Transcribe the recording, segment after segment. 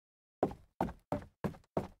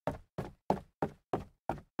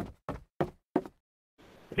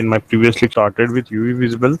In my previously started with UV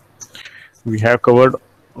visible, we have covered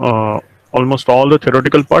uh, almost all the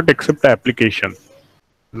theoretical part except the application.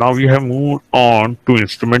 Now we have moved on to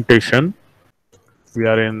instrumentation. We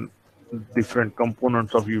are in different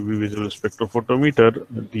components of UV visual spectrophotometer.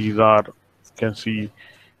 These are, you can see,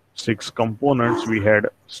 6 components. We had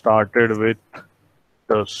started with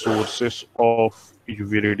the sources of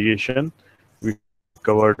UV radiation. We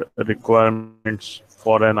covered requirements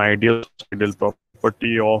for an ideal source, ideal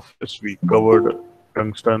property of this. We covered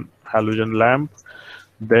tungsten halogen lamp.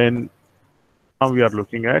 Then now we are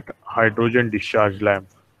looking at hydrogen discharge lamp.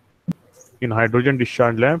 In hydrogen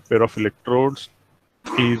discharge lamp, pair of electrodes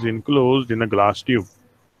is enclosed in a glass tube.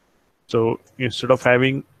 So instead of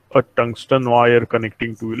having a tungsten wire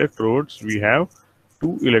connecting two electrodes, we have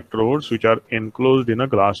two electrodes which are enclosed in a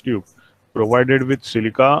glass tube, provided with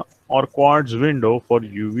silica or quartz window for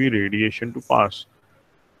UV radiation to pass,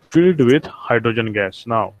 filled with hydrogen gas.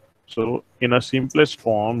 Now, so in a simplest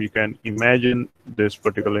form, you can imagine this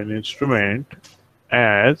particular instrument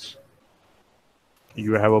as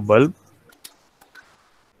you have a bulb.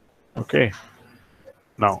 Okay.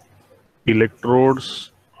 Now,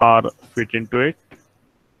 electrodes are fit into it.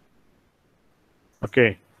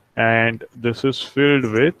 Okay. And this is filled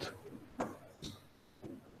with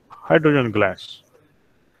hydrogen gas.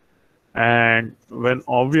 And when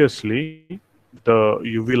obviously the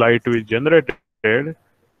UV light is generated,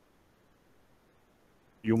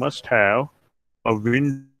 you must have a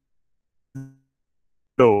window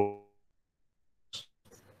glass.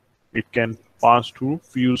 It can pass through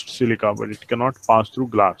fused silica, but it cannot pass through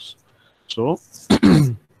glass. So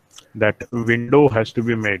that window has to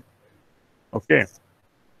be made. Okay.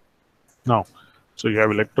 Now, so you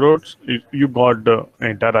have electrodes. You got the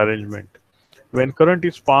entire arrangement. When current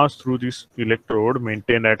is passed through this electrode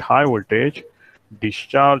maintained at high voltage,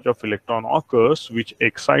 discharge of electron occurs, which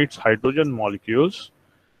excites hydrogen molecules,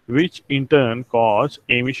 which in turn cause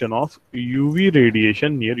emission of UV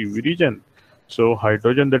radiation near UV region. So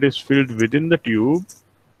hydrogen that is filled within the tube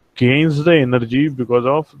gains the energy because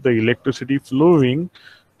of the electricity flowing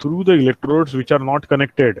through the electrodes which are not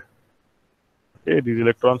connected. Okay, these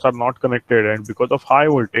electrons are not connected, and because of high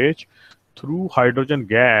voltage, through hydrogen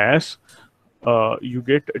gas, you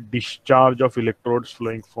get a discharge of electrodes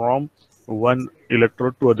flowing from one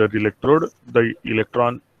electrode to other electrode. The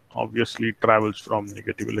electron obviously travels from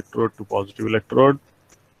negative electrode to positive electrode.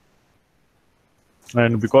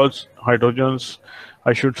 And because hydrogens,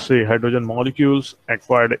 I should say hydrogen molecules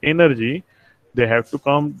acquired energy, they have to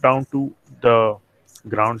come down to the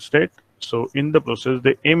ground state. So in the process,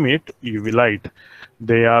 they emit UV light.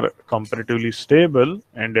 They are comparatively stable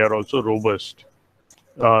and they are also robust.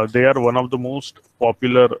 They are one of the most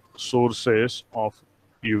popular sources of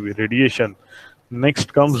UV radiation.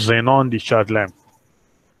 Next comes xenon discharge lamp.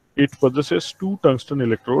 It possesses two tungsten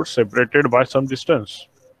electrodes separated by some distance.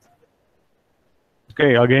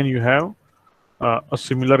 Okay, again you have a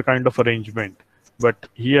similar kind of arrangement, but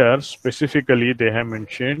here specifically they have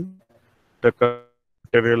mentioned the conductive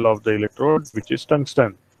material of the electrode, which is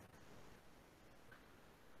tungsten.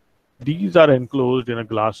 These are enclosed in a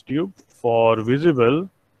glass tube for visible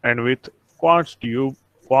and with quartz tube,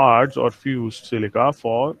 quartz or fused silica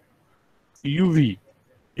for UV.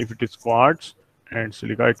 If it is quartz and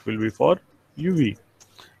silica, it will be for UV.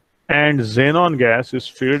 And xenon gas is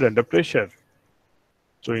filled under pressure.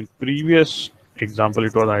 So in previous example,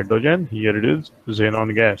 it was hydrogen. Here it is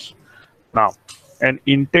xenon gas. Now, an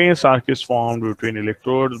intense arc is formed between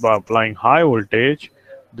electrodes by applying high voltage.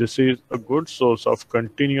 This is a good source of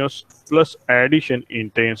continuous plus addition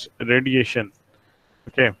intense radiation.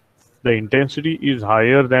 Okay, the intensity is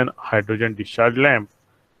higher than hydrogen discharge lamp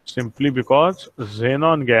simply because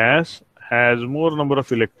xenon gas has more number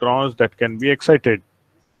of electrons that can be excited.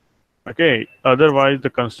 Okay, otherwise the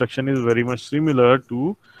construction is very much similar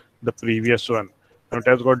to the previous one. Now it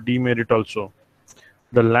has got demerit also.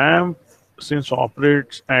 The lamp, since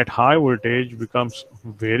operates at high voltage, becomes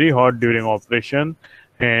very hot during operation,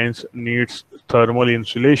 hence needs thermal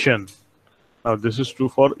insulation. Now this is true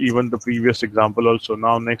for even the previous example also.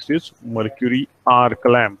 Now next is mercury arc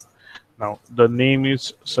lamp. Now the name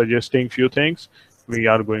is suggesting few things. We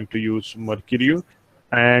are going to use mercury,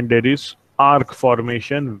 and there is arc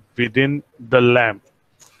formation within the lamp.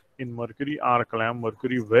 In mercury arc lamp,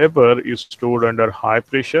 mercury vapor is stored under high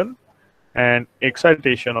pressure, and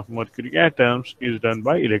excitation of mercury atoms is done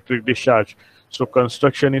by electric discharge. So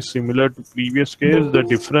construction is similar to previous case. The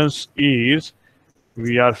difference is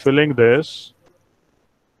we are filling this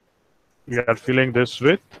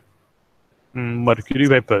with mercury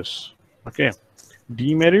vapors. Okay,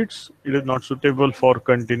 demerits, it is not suitable for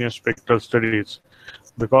continuous spectral studies.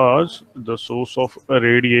 because the source of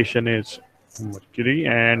radiation is mercury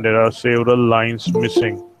and there are several lines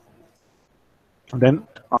missing. Then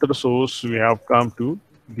after the source, we have come to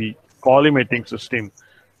the collimating system.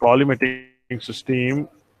 Collimating system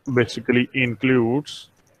basically includes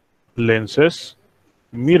lenses,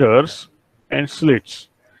 mirrors, and slits.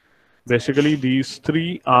 Basically, these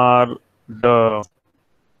three are the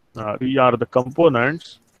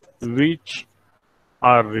components which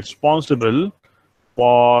are responsible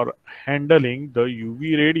for handling the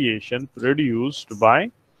UV radiation produced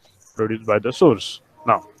by the source.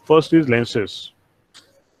 Now, first is lenses.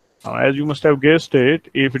 Now, as you must have guessed it,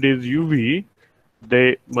 if it is UV,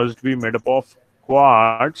 they must be made up of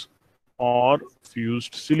quartz or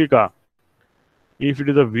fused silica. If it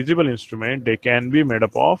is a visible instrument, they can be made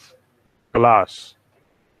up of glass.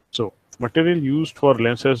 So, material used for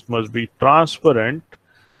lenses must be transparent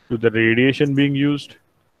to the radiation being used.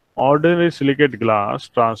 Ordinary silicate glass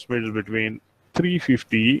transmits between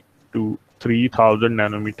 350 to 3000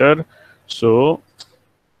 nanometer. So,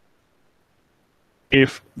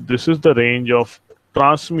 if this is the range of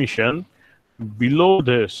transmission, below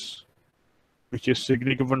this, which is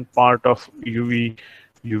significant part of UV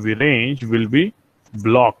range, will be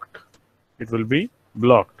blocked. It will be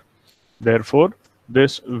blocked. Therefore,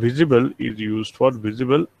 this visible is used for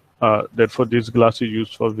visible. Therefore, this glass is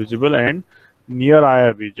used for visible and near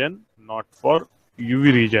IR region, not for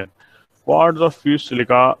UV region. Quartz of fused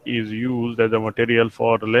silica is used as a material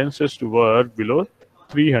for lenses to work below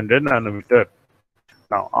 300 nanometer.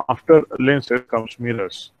 Now, after lenses comes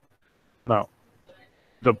mirrors. Now,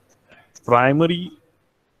 the primary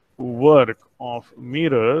work of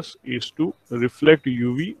mirrors is to reflect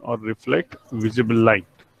UV or reflect visible light.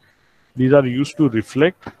 These are used to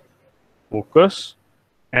reflect, focus,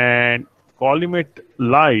 and collimate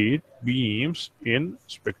light beams in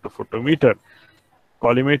spectrophotometer.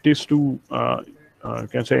 Collimate is to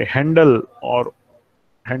can say handle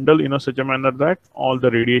in such a manner that all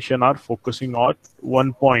the radiation are focusing on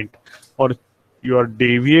one point, or you are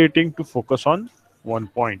deviating to focus on one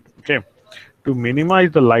point. Okay. To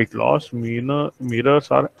minimize the light loss,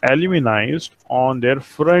 mirrors are aluminized on their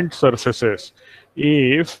front surfaces.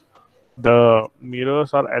 If the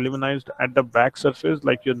mirrors are aluminized at the back surface,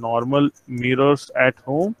 like your normal mirrors at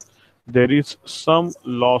home, there is some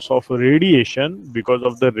loss of radiation because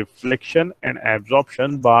of the reflection and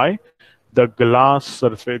absorption by the glass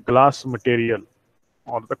surface, glass material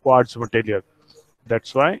or the quartz material.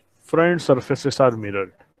 That's why front surfaces are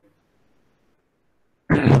mirrored.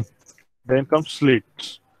 Then comes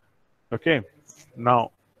slits. Okay.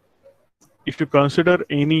 Now, if you consider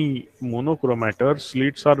any monochromator,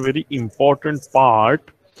 slits are very important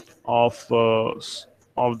part of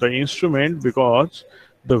the instrument, because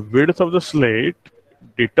the width of the slit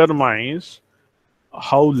determines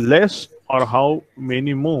how less or how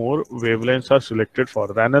many more wavelengths are selected for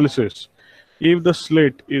the analysis. If the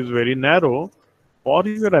slit is very narrow, for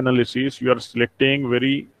your analysis, you are selecting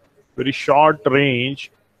very short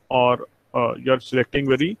range, or you are selecting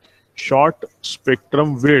very short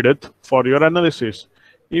spectrum width for your analysis.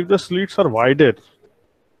 If the slits are wider,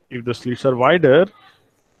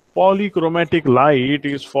 polychromatic light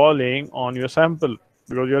is falling on your sample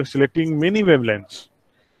because you are selecting many wavelengths,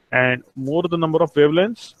 and more the number of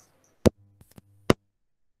wavelengths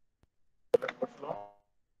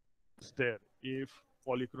is there if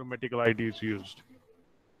polychromatic light is used.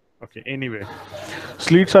 Okay, anyway,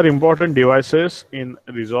 slits are important devices in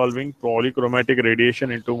resolving polychromatic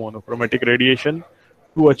radiation into monochromatic radiation.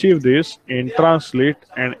 To achieve this, entrance slit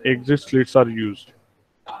and exit slits are used.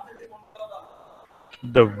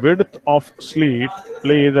 The width of slit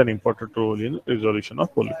plays an important role in resolution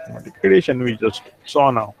of polychromatic radiation. We just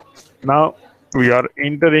saw now. Now we are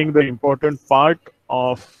entering the important part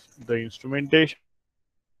of the instrumentation,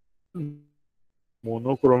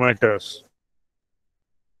 monochromators.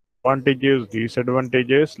 Advantages,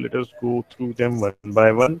 disadvantages. Let us go through them one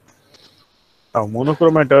by one. Now,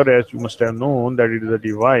 monochromator, as you must have known, that it is a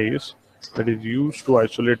device that is used to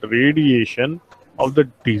isolate radiation of the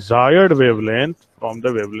desired wavelength from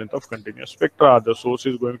the wavelength of continuous spectra. The source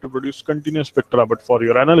is going to produce continuous spectra, but for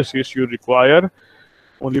your analysis, you require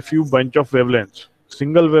only few bunch of wavelengths.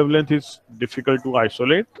 Single wavelength is difficult to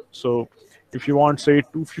isolate. So, if you want, say,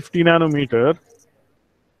 250 nanometer,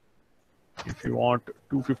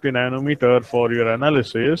 for your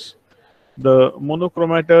analysis, the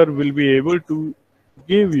monochromator will be able to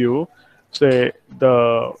give you, say,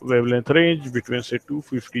 the wavelength range between, say,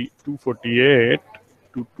 248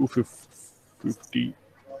 to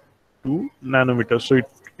 252 nanometers. So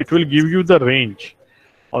it will give you the range.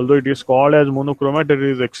 Although it is called as monochromatic, it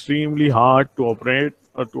is extremely hard to operate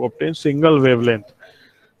to obtain single wavelength.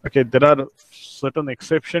 Okay, there are certain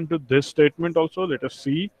exception to this statement also. Let us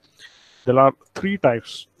see. There are three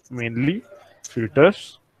types mainly: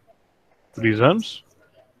 filters, prisms,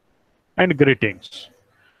 and gratings.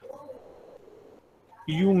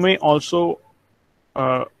 You may also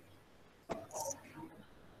uh,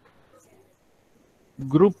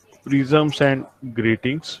 group prisms and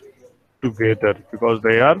gratings together because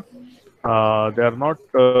they are not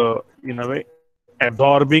in a way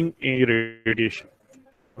absorbing any radiation.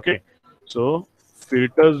 Okay, so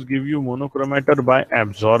filters give you monochromator by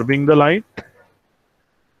absorbing the light,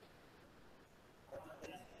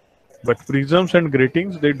 but prisms and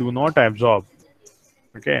gratings, they do not absorb.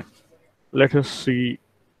 Okay, let us see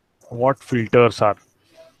what filters are.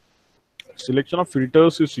 Selection of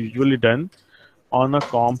filters is usually done on a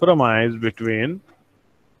compromise between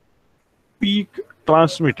peak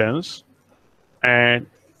transmittance and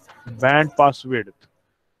band pass width.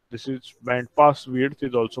 This is band pass width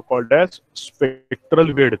is also called as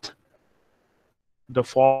spectral width. The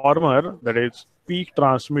former, that is peak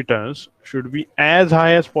transmittance, should be as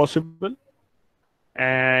high as possible,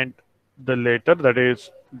 and the later, that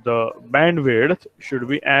is the bandwidth, should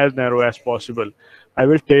be as narrow as possible. I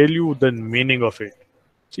will tell you the meaning of it.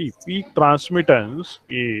 See, peak transmittance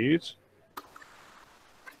is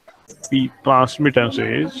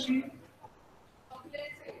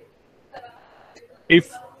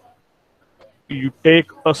if you take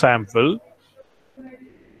a sample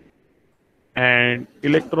and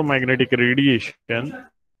electromagnetic radiation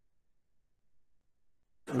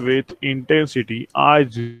with intensity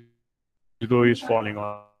I0 is falling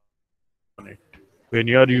on it. When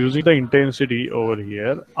you are using the intensity over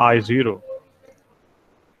here, I0,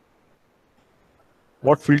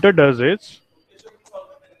 what filter does is,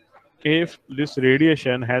 if this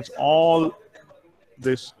radiation has all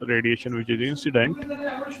this radiation which is incident,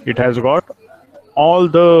 it has got all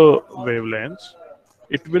the wavelengths,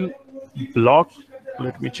 it will block.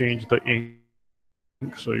 Let me change the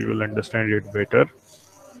ink so you will understand it better.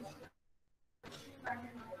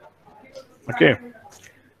 Okay,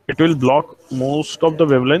 it will block most of the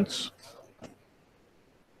wavelengths,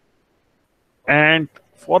 and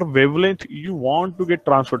for wavelength you want to get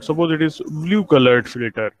transferred. Suppose it is blue colored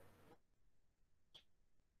filter,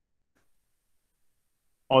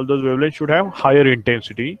 all those wavelengths should have higher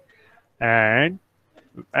intensity, and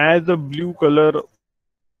as the blue color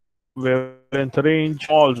wavelength range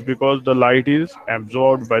falls because the light is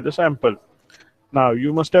absorbed by the sample. Now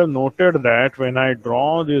you must have noted that when I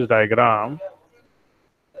draw this diagram,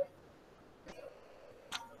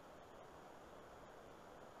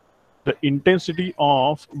 the intensity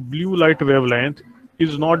of blue light wavelength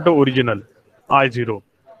is not the original I0,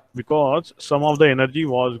 because some of the energy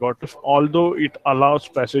was got, although it allows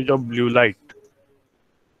passage of blue light.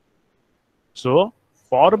 So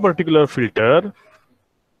for a particular filter,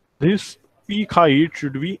 this peak height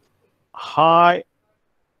should be high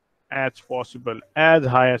as possible, as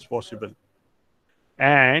high as possible.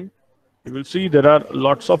 And you will see there are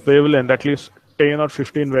lots of wavelength, at least 10 or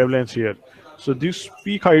 15 wavelengths here. So this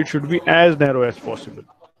peak height should be as narrow as possible.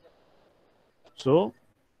 So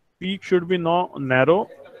peak should be narrow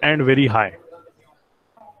and very high.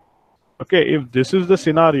 Okay, if this is the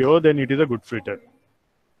scenario, then it is a good filter.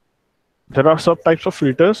 There are subtypes of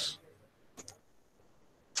filters.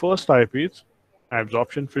 First type is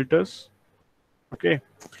absorption filters. Okay,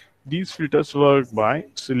 these filters work by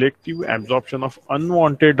selective absorption of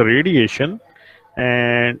unwanted radiation,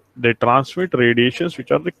 and they transmit radiations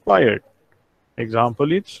which are required.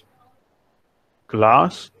 Example is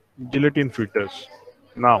glass gelatin filters.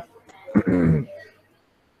 Now,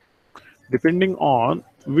 depending on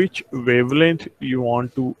which wavelength you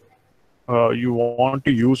want to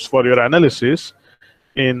use for your analysis,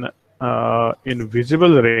 in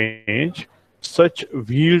visible range, such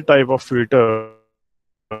wheel type of filters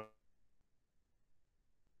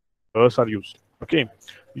are used. Okay,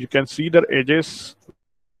 you can see the edges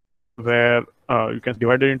where you can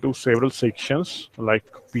divide it into several sections like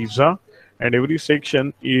pizza, and every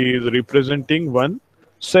section is representing one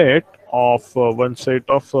set of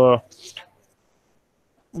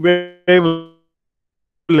wavelengths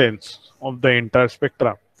of the entire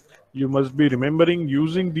spectrum. You must be remembering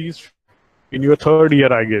using these in your third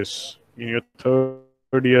year, I guess. In your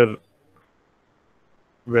third year,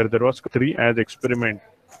 where there was 3 as experiment.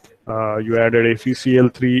 You added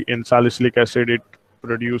FeCl3 in salicylic acid, it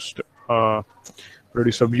produced a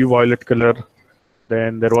blue violet color.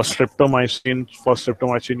 Then there was streptomycin. For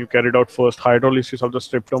streptomycin, you carried out first hydrolysis of the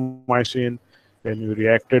streptomycin. Then you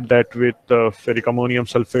reacted that with ferric ammonium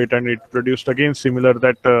sulfate, and it produced again similar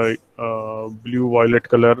that blue violet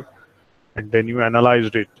color, and then you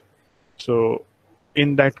analyzed it. So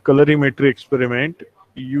in that colorimetry experiment,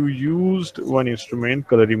 you used one instrument,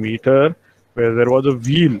 colorimeter, where there was a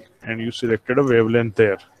wheel, and you selected a wavelength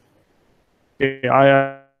there. Okay,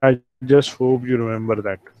 I just hope you remember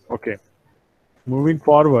that. Okay. Moving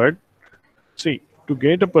forward, see, to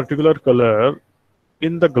get a particular color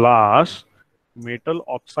in the glass, metal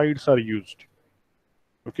oxides are used.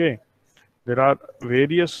 Okay. There are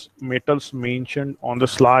various metals mentioned on the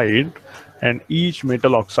slide, and each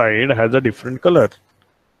metal oxide has a different color.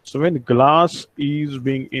 So when glass is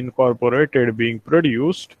being incorporated, being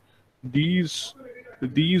produced, these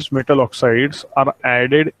these metal oxides are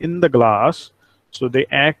added in the glass. So they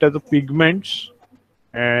act as the pigments,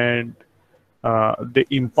 and they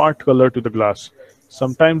impart color to the glass.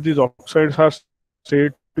 Sometimes these oxides are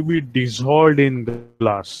said to be dissolved in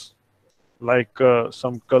glass, like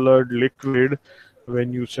some colored liquid.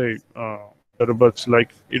 When you say sherbets,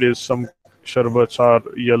 like it is some sherbets are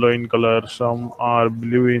yellow in color, some are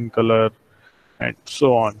blue in color, and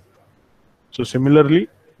so on. So similarly,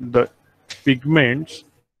 the pigments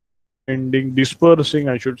ending dispersing,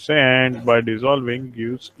 I should say, and by dissolving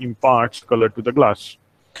gives imparts color to the glass.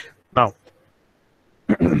 Now,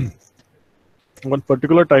 one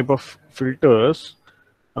particular type of filters,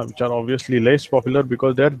 which are obviously less popular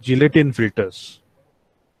because they are gelatin filters.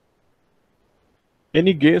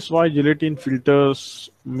 Any guess why gelatin filters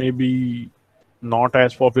may be not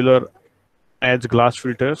as popular as glass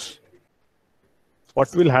filters?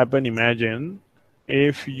 What will happen? Imagine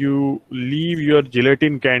if you leave your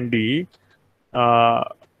gelatin candy uh,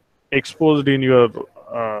 exposed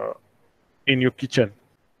uh, in your kitchen.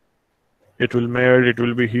 It will melt. It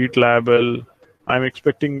will be heat liable. I'm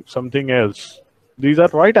expecting something else. These are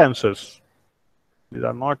right answers. These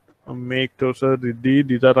are not make toaster.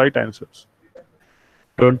 These are right answers.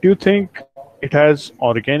 Don't you think it has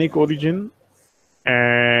organic origin?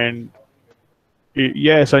 And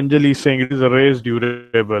yes, Anjali is saying it is a race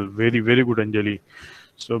durable. Very, very good, Anjali.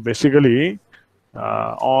 So basically,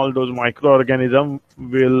 all those microorganisms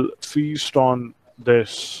will feast on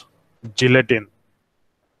this gelatin.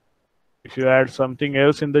 If you add something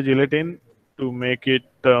else in the gelatin to make it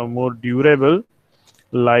more durable,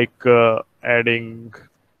 like adding,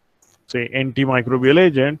 say, antimicrobial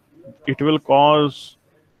agent, it will cause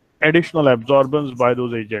additional absorbance by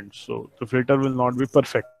those agents. So the filter will not be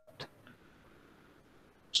perfect.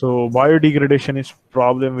 So biodegradation is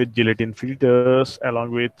problem with gelatin filters,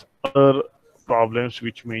 along with other problems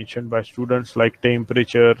which mentioned by students like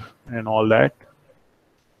temperature and all that.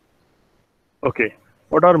 Okay,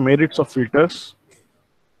 what are merits of filters?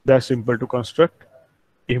 They're simple to construct.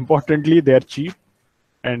 Importantly, they're cheap,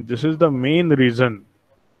 and this is the main reason.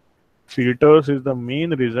 Filters is the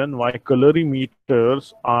main reason why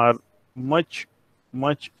colorimeters are much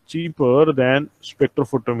cheaper than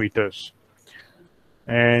spectrophotometers.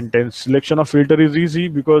 And then selection of filter is easy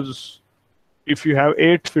because if you have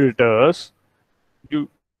 8 filters, you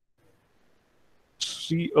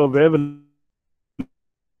see a wavelength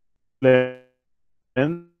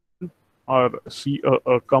or see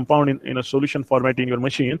a compound in a solution format in your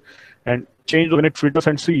machine and change those 8 filters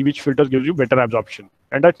and see which filters gives you better absorption.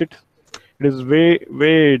 And that's it. It is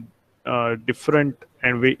way different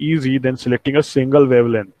and way easy than selecting a single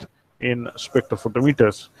wavelength in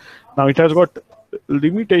spectrophotometers. Now it has got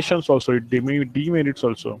limitations also, demerits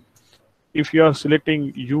also. If you are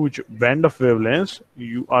selecting huge band of wavelengths,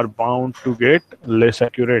 you are bound to get less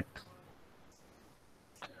accurate.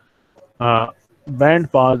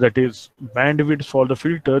 Band pass, that is bandwidth for the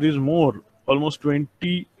filter, is more, almost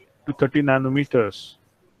 20 to 30 nanometers.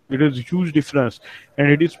 It is huge difference,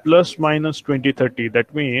 and it is plus minus 20-30.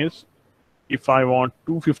 That means if I want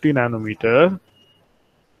 250 nanometer,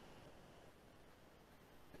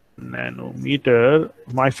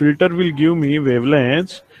 my filter will give me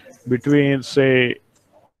wavelengths between, say,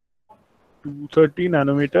 230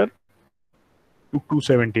 nanometer to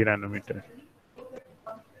 270 nanometer.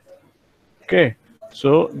 Okay,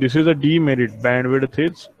 so this is a demerit. Bandwidth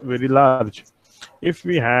is very large. If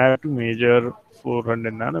we have to measure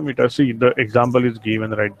 400 nanometers, see the example is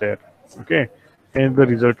given right there. Okay, and the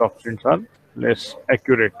result options are less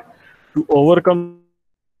accurate. To overcome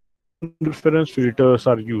interference, filters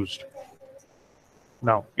are used.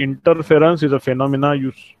 Now, interference is a phenomena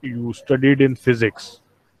you studied in physics.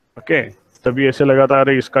 Okay, तभी ऐसे लगा था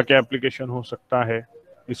अरे इसका क्या application हो सकता है,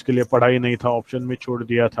 इसके लिए पढ़ाई नहीं था, ऑप्शन में छोड़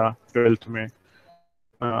दिया था 12th में.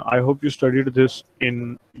 I hope you studied this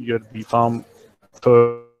in your B Pharm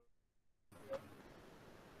third.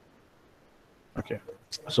 Okay.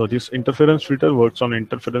 So this interference filter works on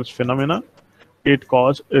interference phenomena. It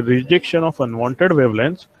causes a rejection of unwanted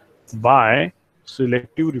wavelengths by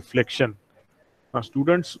selective reflection. Now,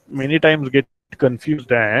 students many times get confused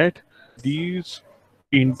that these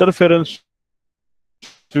interference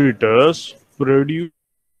filters produce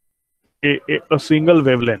a single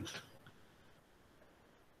wavelength.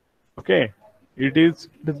 Okay, it is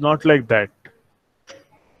not like that.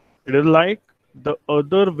 It is like the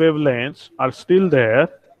other wavelengths are still there,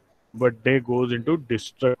 but they goes into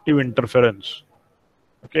destructive interference.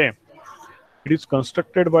 Okay, it is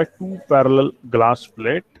constructed by two parallel glass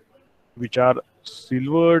plates, which are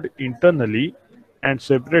silvered internally and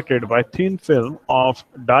separated by thin film of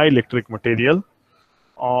dielectric material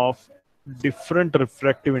of different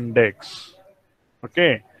refractive index.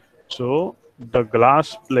 Okay, so the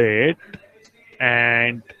glass plate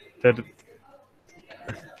and the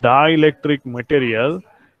dielectric material,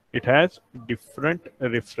 it has different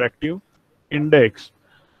refractive index.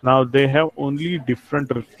 Now they have only different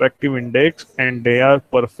refractive index and they are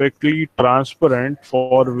perfectly transparent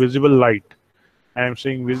for visible light. I am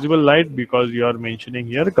saying visible light because you are mentioning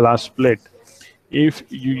here glass plate. If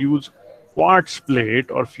you use quartz plate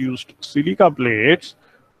or fused silica plates,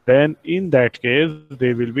 then in that case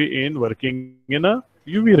they will be in working in a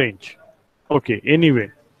UV range. Okay,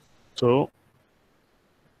 anyway, so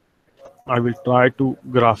I will try to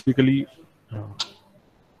graphically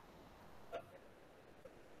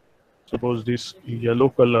suppose this yellow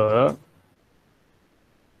color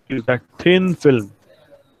is that thin film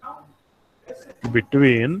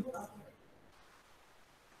between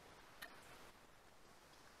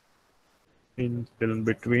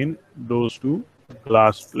those two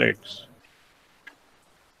glass plates.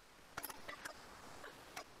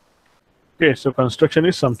 Okay, so construction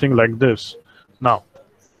is something like this. Now,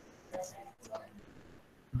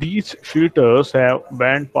 these filters have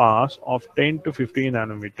band pass of 10 to 15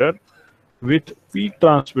 nanometer with peak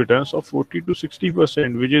transmittance of 40 to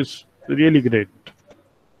 60%, which is really great.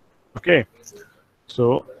 Okay,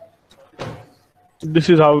 so this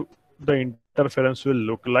is how the interference will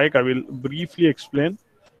look like. I will briefly explain.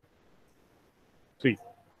 See,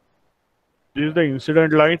 this is the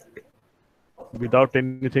incident light without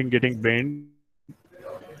anything getting bent.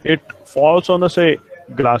 It falls on the, say,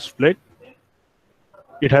 glass plate.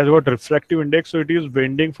 It has got refractive index, so it is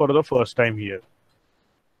bending for the first time here.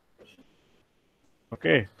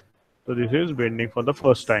 Okay, so this is bending for the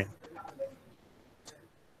first time.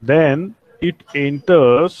 Then it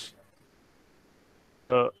enters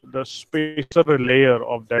the spacer layer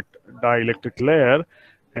of that dielectric layer,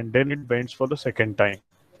 and then it bends for the second time.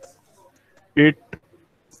 It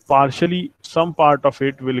partially, some part of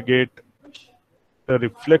it will get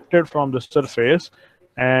reflected from the surface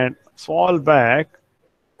and fall back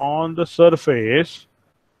on the surface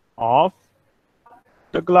of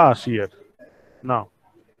the glass here. Now,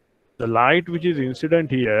 the light which is incident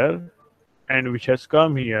here and which has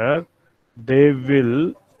come here, they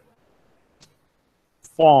will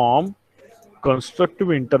form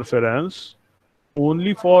constructive interference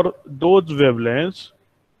only for those wavelengths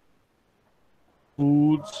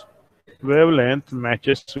whose wavelength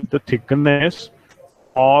matches with the thickness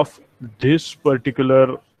of this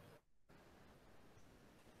particular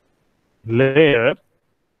layer.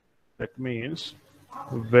 That means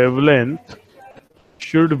wavelength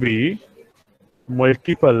should be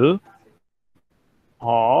multiple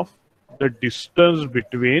of the distance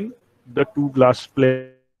between the two glass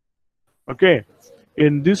plates. Okay,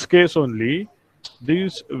 in this case only,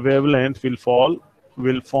 this wavelength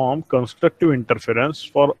will form constructive interference.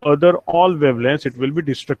 For other all wavelengths, it will be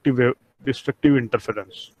destructive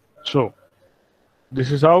interference. So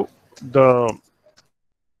this is how the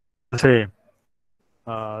say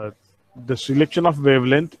the selection of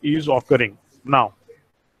wavelength is occurring. Now,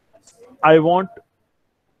 I want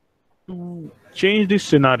to change this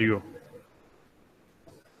scenario.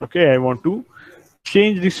 Okay, I want to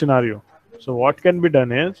change this scenario. So what can be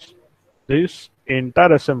done is this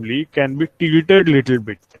entire assembly can be tilted little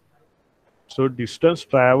bit. So distance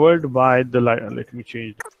traveled by the light. Let me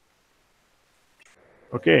change.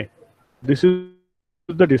 Okay, this is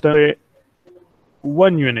the distance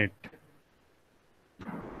 1 unit.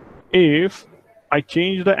 If I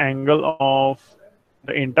change the angle of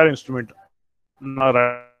the entire instrument, now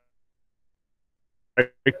right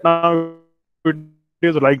now it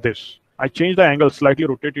is like this. I change the angle, slightly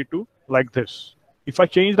rotate it to like this. If I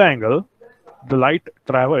change the angle, the light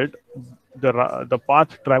traveled, the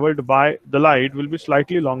path traveled by the light will be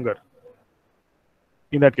slightly longer.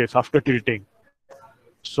 In that case, after tilting,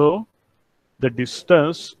 so the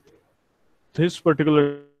distance, this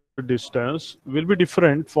particular distance will be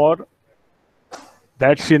different for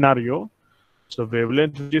that scenario. So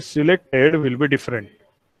wavelength which is selected will be different.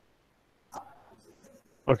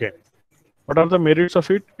 Okay. What are the merits of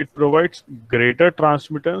it? It provides greater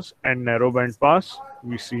transmittance and narrow band pass.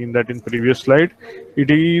 We seen that in previous slide.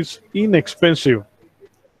 It is inexpensive.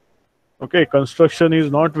 Okay, construction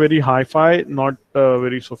is not very hi-fi, not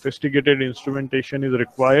very sophisticated instrumentation is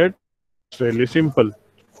required. It's fairly simple.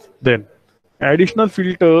 Then, additional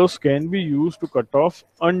filters can be used to cut off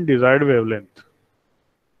undesired wavelength.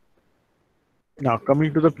 Now,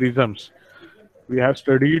 coming to the prisms. We have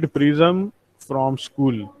studied prism from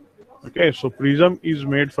school. Okay, so prism is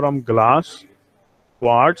made from glass,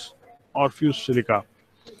 quartz, or fused silica.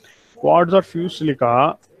 Quartz or fused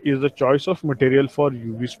silica is the choice of material for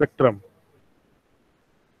UV spectrum.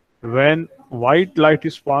 When white light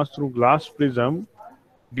is passed through glass prism,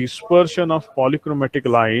 dispersion of polychromatic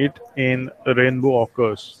light in rainbow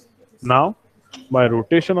occurs. Now, by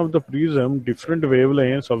rotation of the prism, different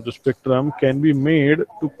wavelengths of the spectrum can be made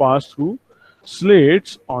to pass through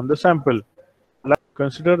slits on the sample.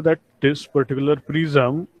 Consider that this particular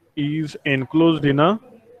prism is enclosed in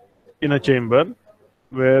a chamber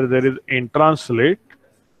where there is entrance slit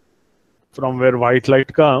from where white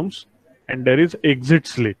light comes, and there is exit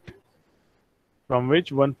slit from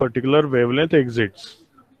which one particular wavelength exits.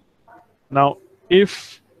 Now,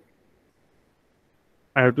 if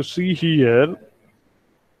I have to see here,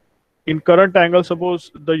 in current angle, suppose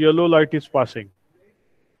the yellow light is passing.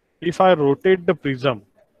 If I rotate the prism,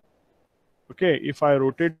 okay, if I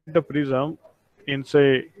rotate the prism in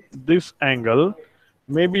say this angle,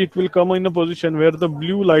 maybe it will come in a position where the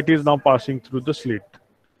blue light is now passing through the slit.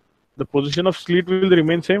 The position of slit will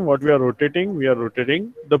remain same. What we are rotating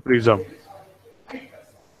the prism.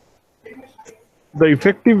 The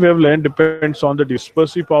effective wavelength depends on the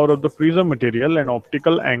dispersive power of the prism material and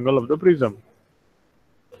optical angle of the prism.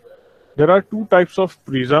 There are two types of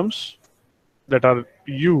prisms that are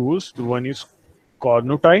used. One is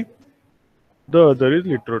cornu type, the other is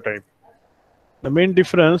litro type. The main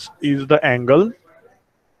difference is the angle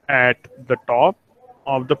at the top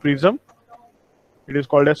of the prism. It is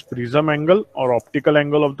called as prism angle or optical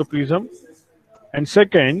angle of the prism. And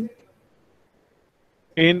second,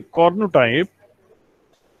 in cornu type,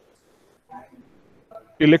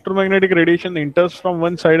 electromagnetic radiation enters from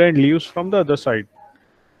one side and leaves from the other side.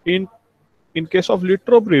 In case of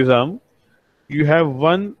litro prism, you have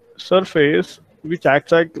one surface which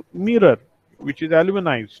acts like mirror, which is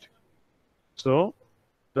aluminized. So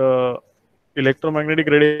the electromagnetic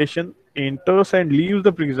radiation enters and leaves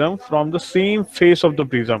the prism from the same face of the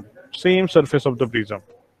prism, same surface of the prism.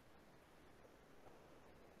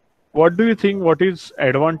 What do you think? What is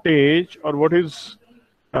advantage or what is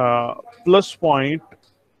plus point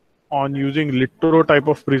on using litro type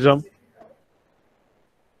of prism?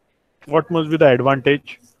 What must be the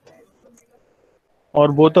advantage?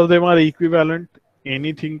 Or both of them are equivalent?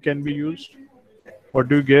 Anything can be used? What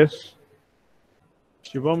do you guess?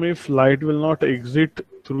 Shivam, if light will not exit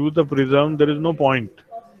through the prism, there is no point.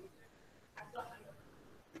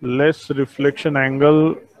 Less reflection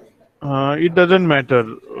angle, it doesn't matter.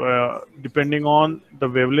 Depending on the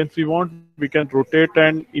wavelength we want, we can rotate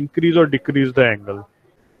and increase or decrease the angle.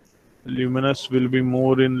 Luminous will be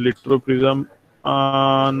more in litro prism,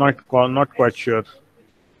 not quite sure.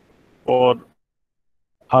 Or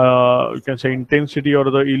you can say intensity or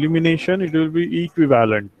the illumination, it will be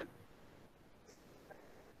equivalent.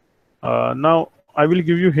 Now I will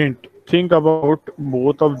give you hint. Think about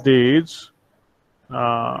both of these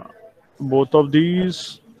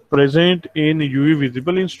present in UV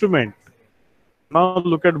visible instrument. Now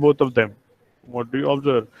look at both of them. What do you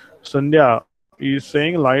observe? Sandhya is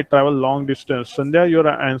saying light travel long distance. Sandhya, your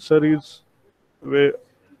answer is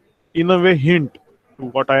in a way hint to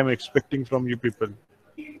what I am expecting from you people.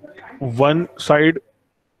 One side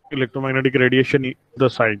electromagnetic radiation, the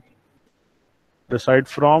side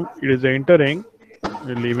from it is entering,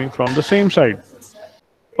 leaving from the same side.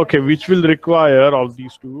 Okay, which will require of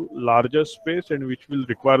these two larger space and which will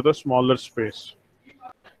require the smaller space?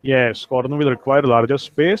 Yes, cornu will require larger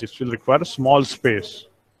space. This will require small space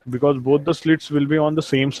because both the slits will be on the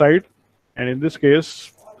same side, and in this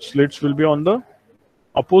case, slits will be on the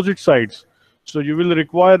opposite sides. So you will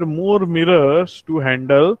require more mirrors to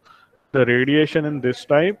handle the radiation in this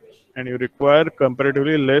type, and you require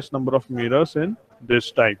comparatively less number of mirrors in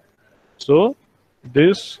this type. So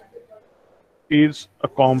this is a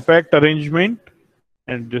compact arrangement,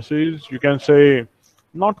 and this is, you can say,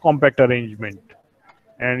 not compact arrangement.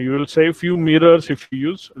 And you will save few mirrors if you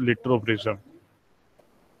use litro prism.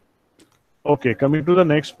 Okay, coming to the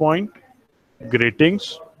next point,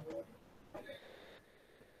 gratings.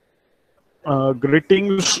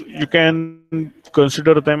 Gratings, you can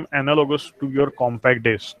consider them analogous to your compact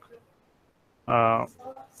disc. Uh,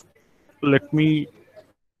 let me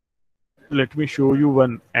show you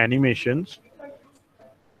one animations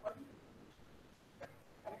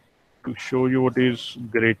to show you what is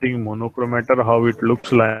grating monochromator, how it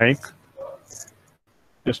looks like.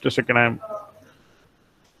 Just a second, I'm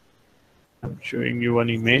showing you one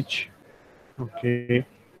image. Okay.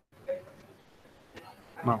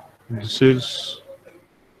 Now this is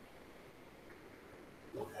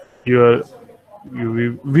your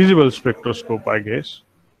UV visible spectroscope, I guess,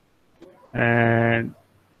 and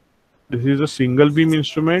this is a single beam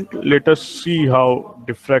instrument. Let us see how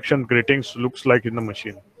diffraction gratings looks like in the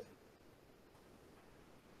machine.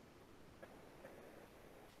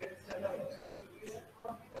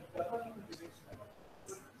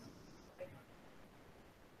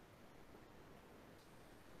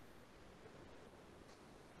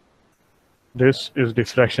 This is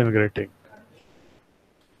diffraction grating.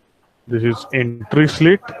 This is entry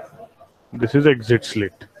slit. This is exit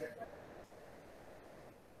slit.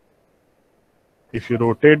 If you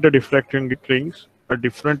rotate the diffraction gratings, a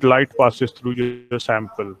different light passes through your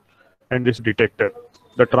sample, and this detector,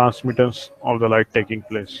 the transmittance of the light taking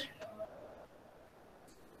place.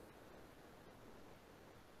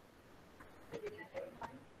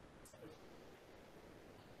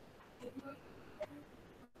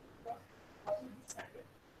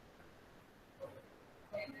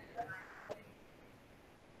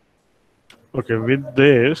 Okay, with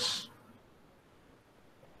this,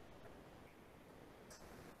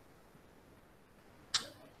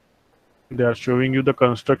 they are showing you the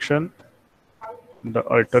construction, the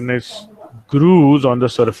alternate grooves on the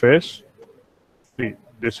surface. See,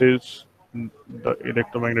 this is the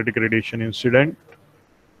electromagnetic radiation incident.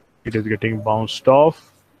 It is getting bounced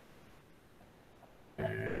off.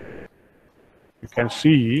 You can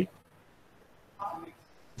see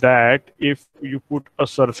that if you put a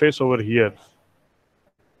surface over here,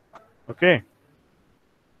 okay,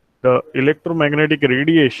 the electromagnetic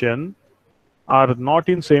radiation are not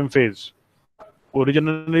in same phase.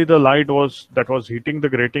 Originally, the light that was hitting the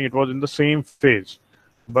grating, it was in the same phase,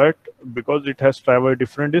 but because it has traveled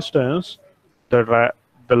different distance, the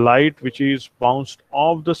light which is bounced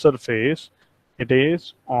off the surface, it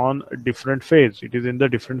is on a different phase. It is in the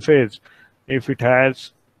different phase. If it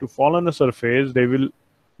has to fall on the surface, they will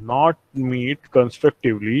not meet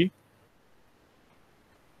constructively.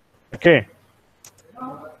 Okay,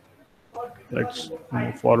 let's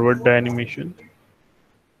move forward the animation.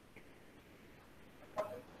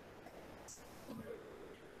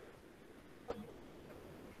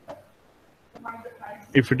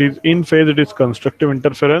 If it is in phase, it is constructive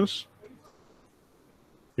interference.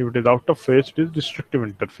 If it is out of phase, it is destructive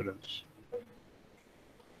interference.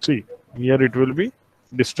 See, here it will be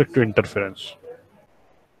destructive interference.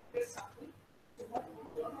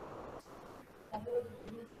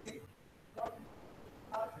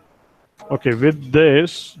 Okay, with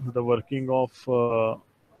this, the working of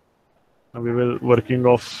working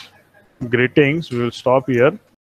of gratings, we will stop here.